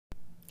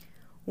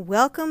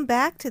Welcome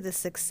back to the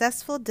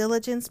Successful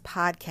Diligence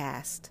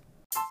podcast.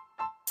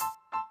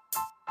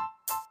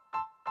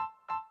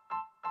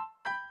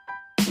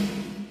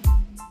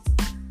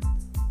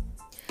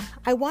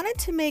 I wanted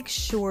to make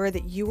sure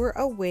that you were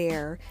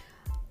aware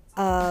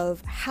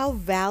of how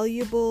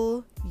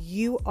valuable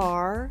you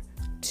are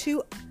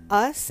to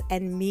us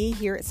and me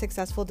here at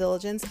Successful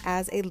Diligence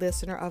as a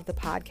listener of the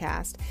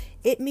podcast.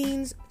 It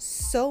means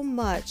so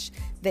much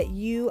that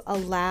you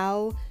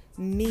allow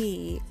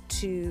me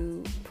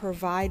to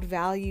provide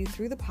value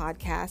through the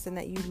podcast and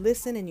that you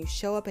listen and you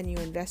show up and you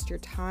invest your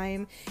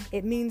time.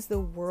 It means the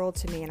world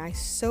to me and I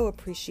so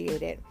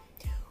appreciate it.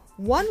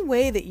 One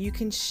way that you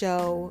can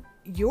show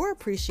your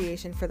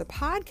appreciation for the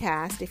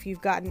podcast, if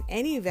you've gotten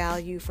any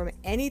value from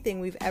anything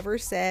we've ever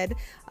said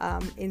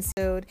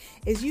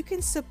is you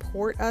can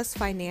support us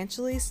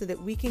financially so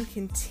that we can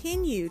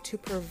continue to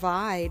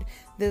provide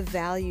the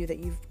value that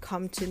you've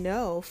come to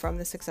know from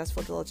the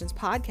Successful Diligence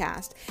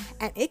podcast.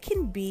 And it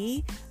can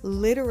be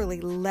literally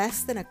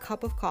less than a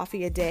cup of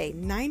coffee a day,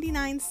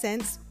 99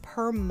 cents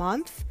per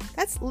month.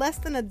 That's less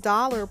than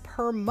 $1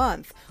 per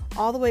month,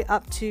 all the way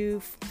up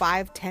to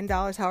 $5,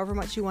 $10, however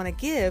much you want to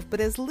give.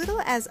 But as little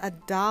as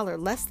 $1,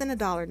 less than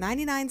 $1,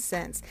 99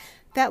 cents,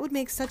 that would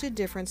make such a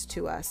difference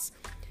to us.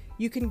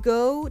 You can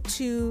go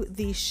to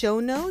the show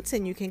notes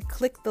and you can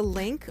click the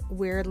link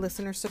where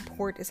listener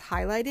support is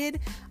highlighted.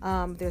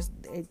 There's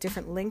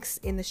different links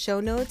in the show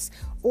notes,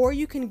 or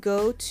you can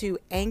go to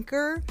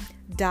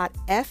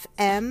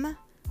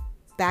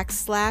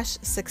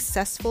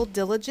anchor.fm/successful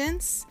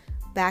diligence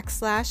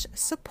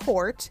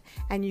 /support,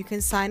 and you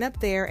can sign up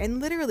there, and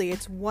literally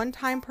it's one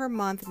time per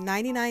month,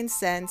 99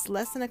 cents,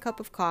 less than a cup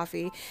of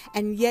coffee,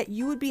 and yet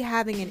you would be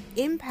having an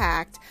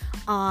impact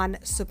on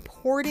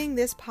supporting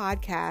this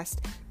podcast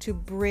to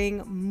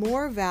bring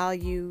more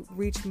value,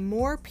 reach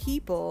more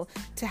people,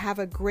 to have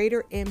a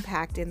greater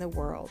impact in the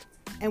world.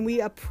 And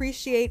we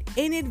appreciate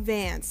in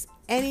advance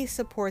any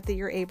support that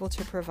you're able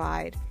to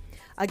provide.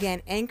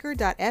 Again,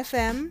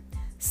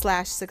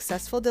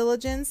 anchor.fm/successful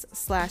diligence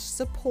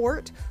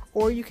 /support,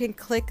 or you can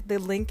click the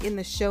link in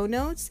the show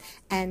notes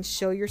and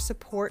show your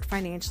support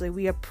financially.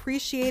 We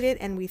appreciate it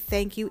and we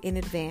thank you in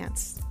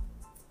advance.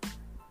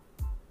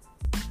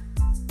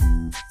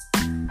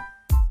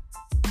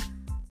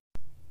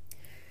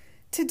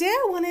 Today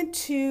I wanted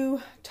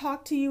to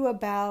talk to you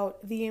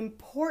about the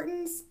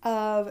importance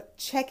of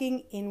checking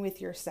in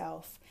with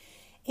yourself.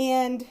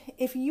 And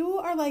if you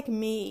are like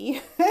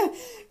me,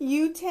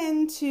 you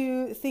tend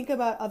to think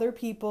about other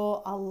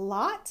people a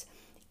lot,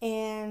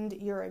 and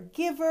you're a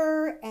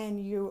giver, and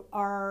you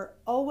are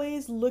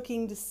always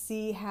looking to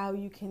see how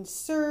you can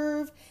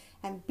serve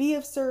and be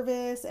of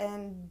service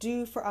and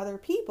do for other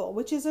people,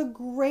 which is a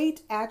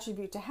great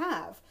attribute to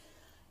have.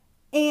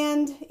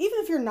 And even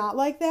if you're not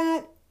like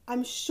that,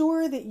 I'm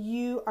sure that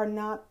you are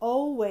not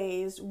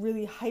always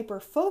really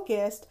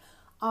hyper-focused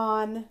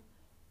on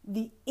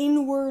the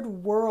inward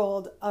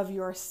world of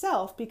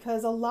yourself,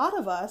 because a lot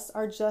of us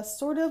are just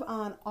sort of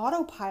on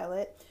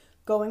autopilot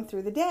going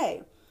through the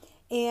day.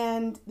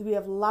 And we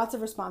have lots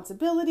of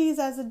responsibilities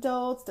as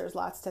adults. There's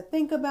lots to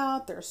think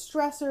about. There's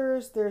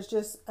stressors. There's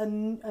just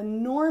an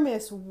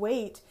enormous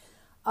weight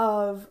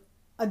of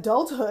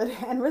adulthood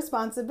and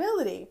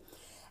responsibility.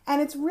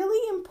 And it's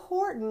really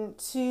important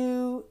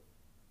to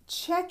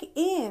check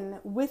in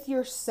with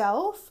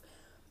yourself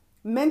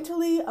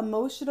mentally,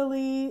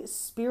 emotionally,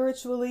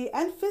 spiritually,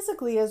 and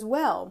physically as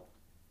well.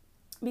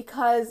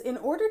 Because in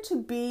order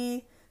to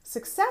be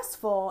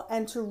successful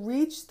and to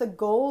reach the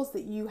goals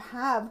that you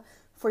have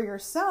for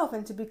yourself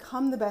and to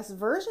become the best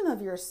version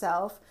of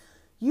yourself,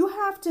 you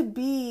have to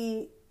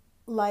be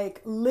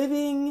like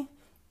living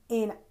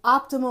in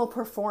optimal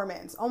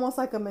performance, almost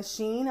like a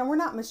machine. And we're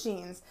not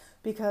machines,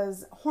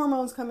 because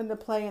hormones come into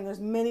play and there's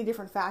many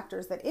different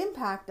factors that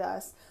impact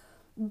us.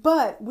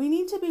 But we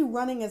need to be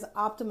running as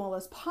optimal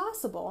as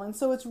possible. And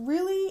so it's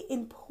really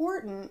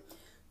important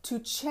to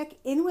check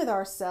in with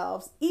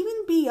ourselves,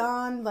 even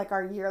beyond like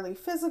our yearly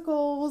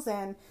physicals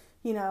and,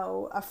 you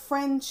know, a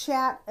friend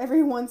chat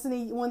every once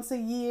a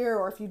year,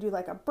 or if you do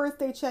like a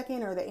birthday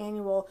check-in or the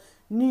annual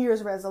New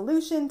Year's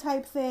resolution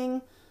type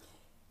thing.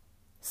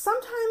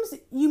 Sometimes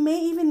you may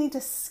even need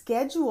to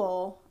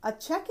schedule a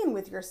check-in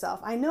with yourself.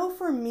 I know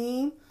for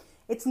me,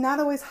 it's not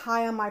always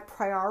high on my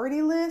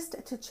priority list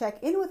to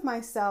check in with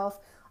myself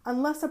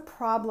unless a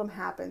problem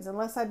happens,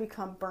 unless I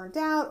become burnt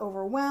out,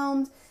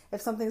 overwhelmed,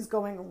 if something's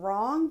going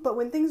wrong. But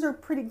when things are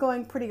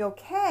going pretty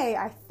okay,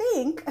 I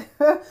think,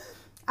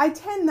 I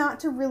tend not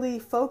to really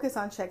focus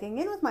on checking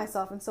in with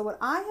myself. And so what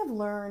I have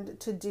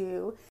learned to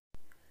do,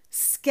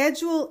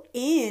 schedule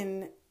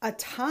in a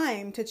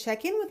time to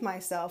check in with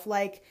myself.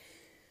 Like,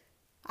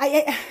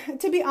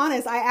 to be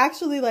honest, I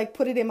actually like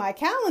put it in my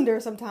calendar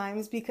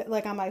sometimes, because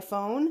like on my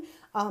phone,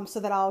 so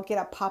that I'll get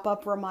a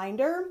pop-up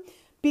reminder.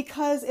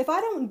 Because if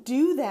I don't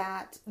do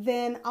that,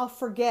 then I'll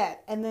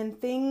forget, and then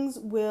things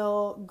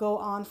will go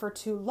on for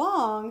too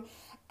long,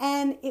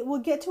 and it will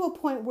get to a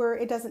point where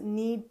it doesn't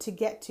need to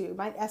get to, it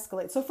might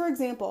escalate. So for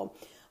example,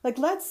 like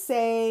let's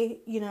say,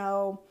 you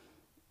know,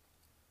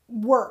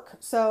 work.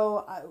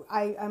 So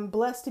I'm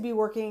blessed to be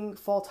working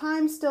full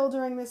time still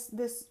during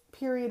this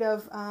period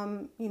of,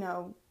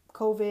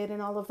 COVID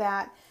and all of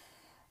that.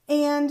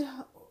 And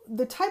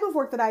the type of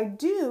work that I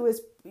do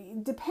is,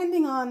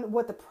 depending on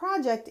what the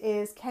project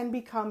is, can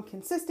become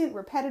consistent,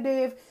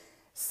 repetitive.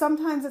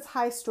 Sometimes it's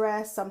high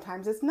stress,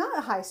 sometimes it's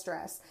not high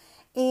stress.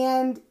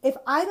 And if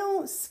I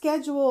don't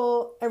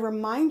schedule a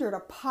reminder to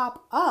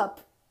pop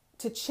up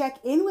to check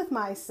in with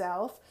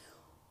myself,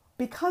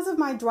 because of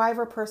my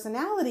driver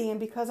personality and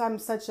because I'm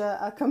such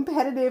a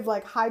competitive,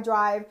 like high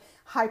drive,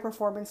 high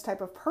performance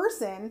type of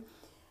person,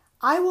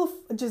 I will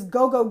just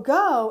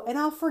go, and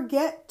I'll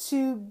forget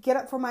to get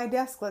up from my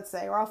desk, let's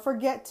say, or I'll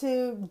forget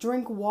to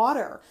drink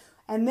water.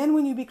 And then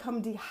when you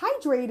become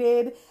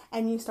dehydrated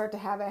and you start to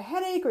have a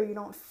headache or you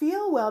don't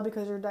feel well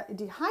because you're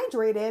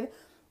dehydrated,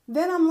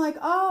 then I'm like,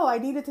 oh, I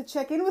needed to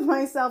check in with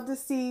myself to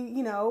see,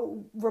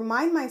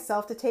 remind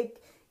myself to take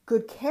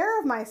good care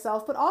of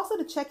myself, but also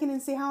to check in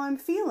and see how I'm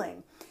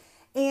feeling.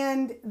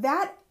 And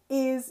that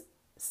is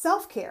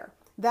self-care.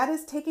 That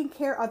is taking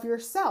care of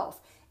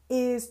yourself,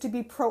 is to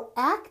be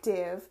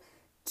proactive,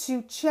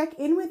 to check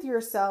in with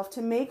yourself,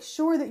 to make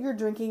sure that you're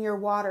drinking your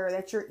water,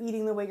 that you're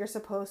eating the way you're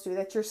supposed to,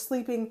 that you're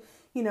sleeping,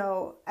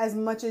 as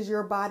much as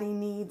your body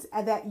needs,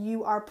 and that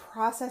you are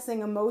processing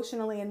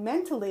emotionally and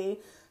mentally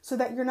so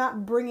that you're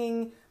not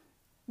bringing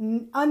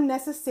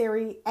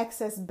unnecessary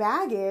excess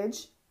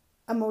baggage,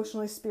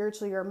 emotionally,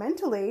 spiritually, or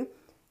mentally,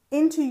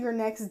 into your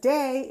next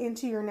day,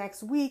 into your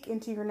next week,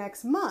 into your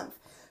next month.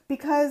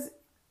 Because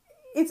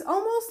it's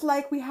almost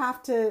like we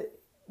have to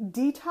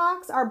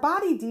detox. Our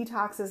body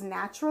detoxes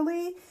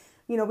naturally.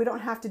 We don't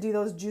have to do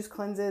those juice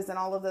cleanses and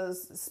all of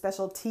those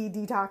special tea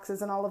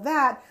detoxes and all of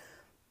that,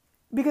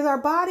 because our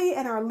body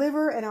and our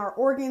liver and our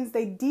organs,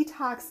 they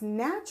detox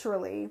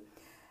naturally.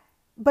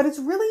 But it's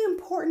really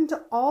important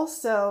to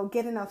also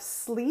get enough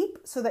sleep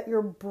so that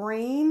your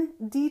brain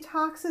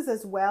detoxes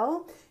as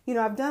well.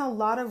 I've done a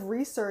lot of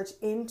research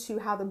into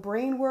how the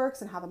brain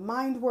works and how the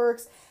mind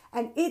works,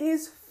 and it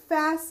is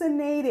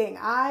fascinating.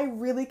 I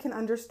really can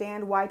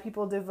understand why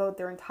people devote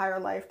their entire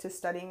life to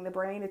studying the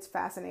brain. It's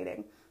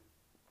fascinating.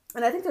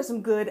 And I think there's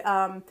some good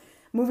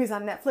movies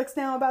on Netflix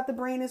now about the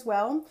brain as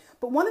well.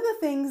 But one of the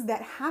things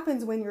that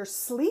happens when you're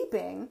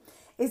sleeping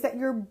is that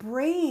your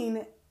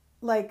brain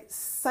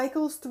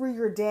cycles through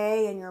your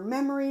day and your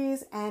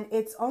memories, and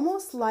it's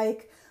almost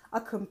like a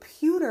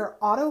computer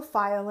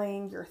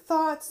auto-filing your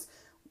thoughts,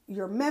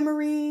 your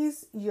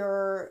memories,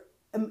 your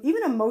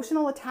even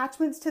emotional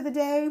attachments to the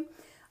day,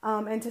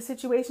 and to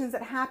situations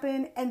that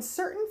happen. And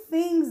certain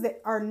things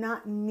that are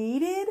not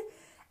needed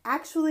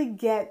actually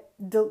get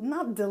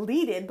not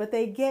deleted, but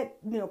they get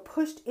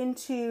pushed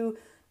into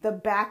the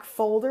back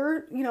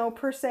folder,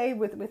 per se,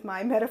 with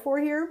my metaphor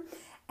here.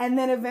 And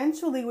then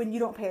eventually, when you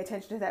don't pay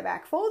attention to that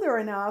back folder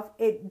enough,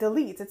 it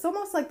deletes. It's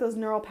almost like those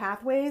neural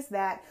pathways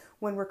that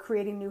when we're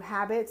creating new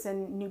habits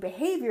and new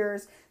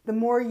behaviors, the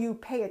more you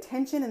pay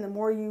attention and the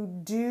more you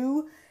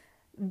do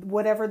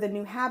whatever the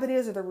new habit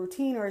is or the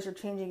routine, or as you're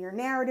changing your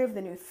narrative,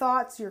 the new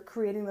thoughts, you're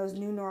creating those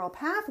new neural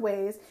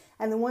pathways,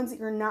 and the ones that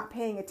you're not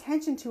paying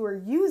attention to or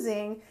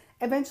using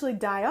eventually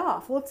die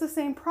off. Well, it's the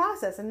same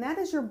process, and that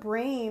is your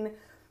brain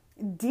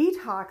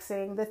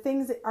detoxing the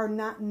things that are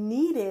not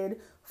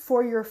needed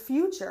for your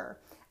future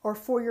or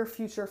for your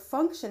future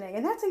functioning.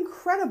 And that's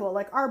incredible.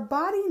 Like, our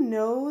body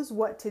knows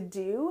what to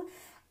do,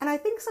 and I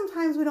think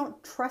sometimes we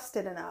don't trust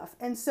it enough.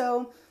 And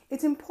so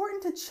it's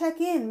important to check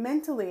in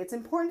mentally. It's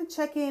important to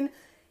check in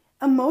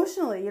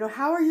emotionally.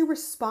 How are you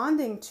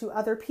responding to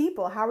other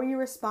people? How are you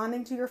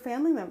responding to your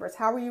family members?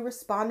 How are you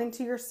responding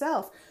to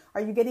yourself?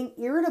 Are you getting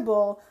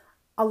irritable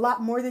a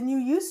lot more than you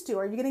used to?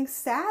 Are you getting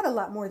sad a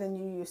lot more than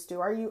you used to?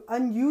 Are you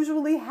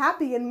unusually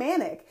happy and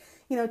manic?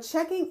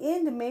 Checking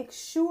in to make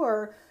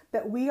sure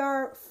that we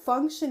are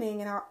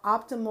functioning in our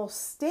optimal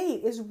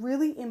state is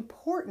really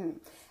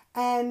important.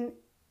 And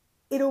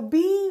it'll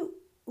be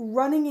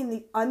running in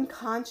the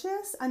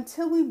unconscious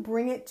until we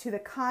bring it to the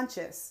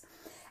conscious.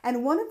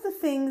 And one of the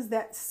things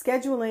that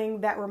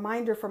scheduling that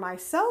reminder for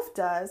myself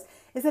does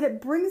is that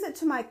it brings it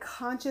to my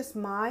conscious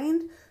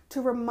mind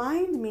to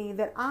remind me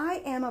that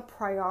I am a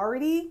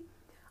priority.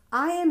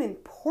 I am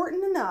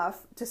important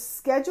enough to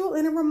schedule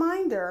in a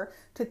reminder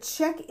to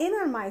check in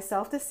on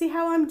myself to see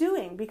how I'm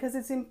doing, because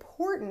it's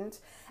important.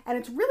 And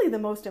it's really the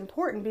most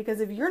important, because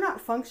if you're not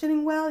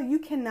functioning well, you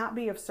cannot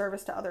be of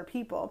service to other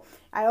people.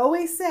 I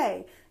always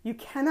say you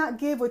cannot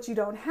give what you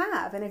don't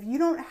have. And if you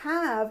don't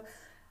have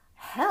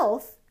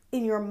health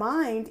in your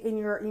mind, in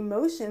your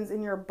emotions,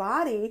 in your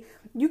body,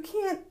 you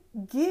can't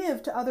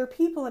give to other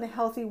people in a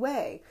healthy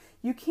way.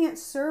 You can't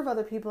serve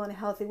other people in a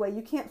healthy way.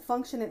 You can't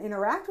function and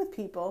interact with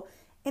people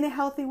in a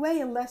healthy way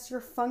unless you're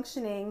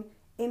functioning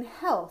in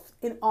health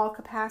in all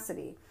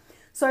capacity.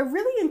 So I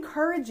really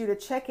encourage you to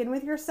check in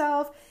with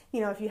yourself.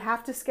 If you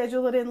have to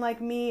schedule it in like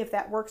me, if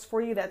that works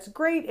for you, that's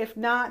great. If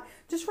not,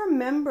 just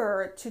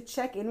remember to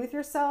check in with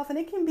yourself. And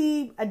it can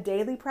be a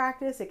daily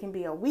practice. It can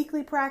be a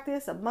weekly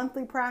practice, a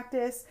monthly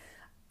practice.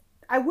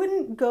 I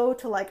wouldn't go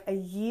to like a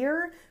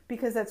year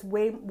because that's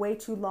way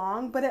too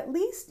long, but at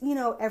least,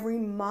 every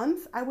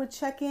month I would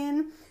check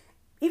in,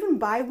 even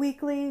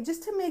bi-weekly,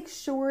 just to make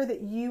sure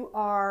that you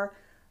are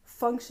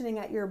functioning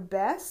at your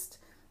best,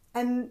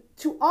 and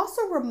to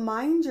also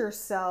remind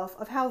yourself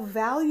of how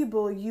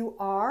valuable you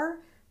are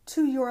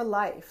to your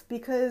life,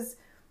 because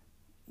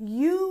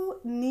you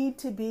need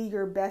to be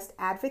your best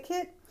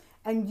advocate,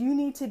 and you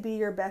need to be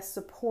your best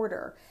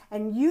supporter,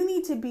 and you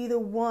need to be the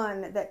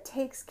one that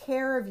takes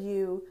care of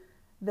you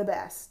the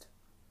best.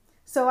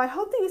 So I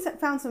hope that you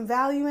found some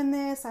value in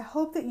this. I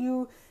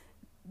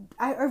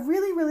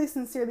really, really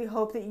sincerely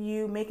hope that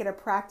you make it a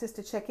practice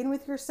to check in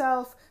with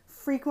yourself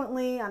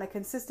frequently on a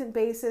consistent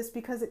basis,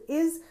 because it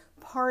is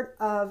part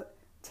of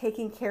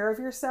taking care of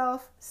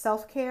yourself,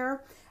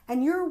 self-care,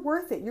 and you're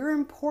worth it. You're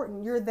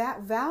important. You're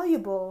that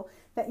valuable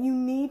that you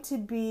need to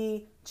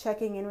be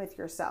checking in with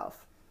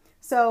yourself.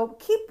 So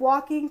keep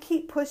walking,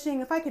 keep pushing.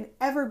 If I can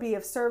ever be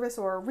of service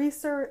or a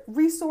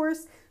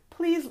resource,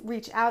 please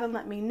reach out and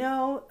let me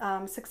know.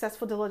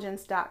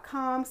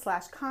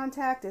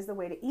 successfuldiligence.com/contact is the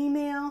way to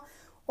email,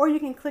 or you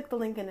can click the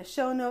link in the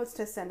show notes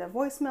to send a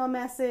voicemail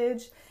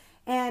message.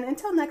 And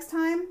until next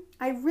time,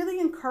 I really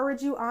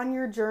encourage you on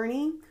your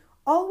journey.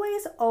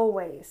 Always,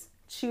 always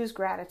choose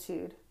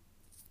gratitude.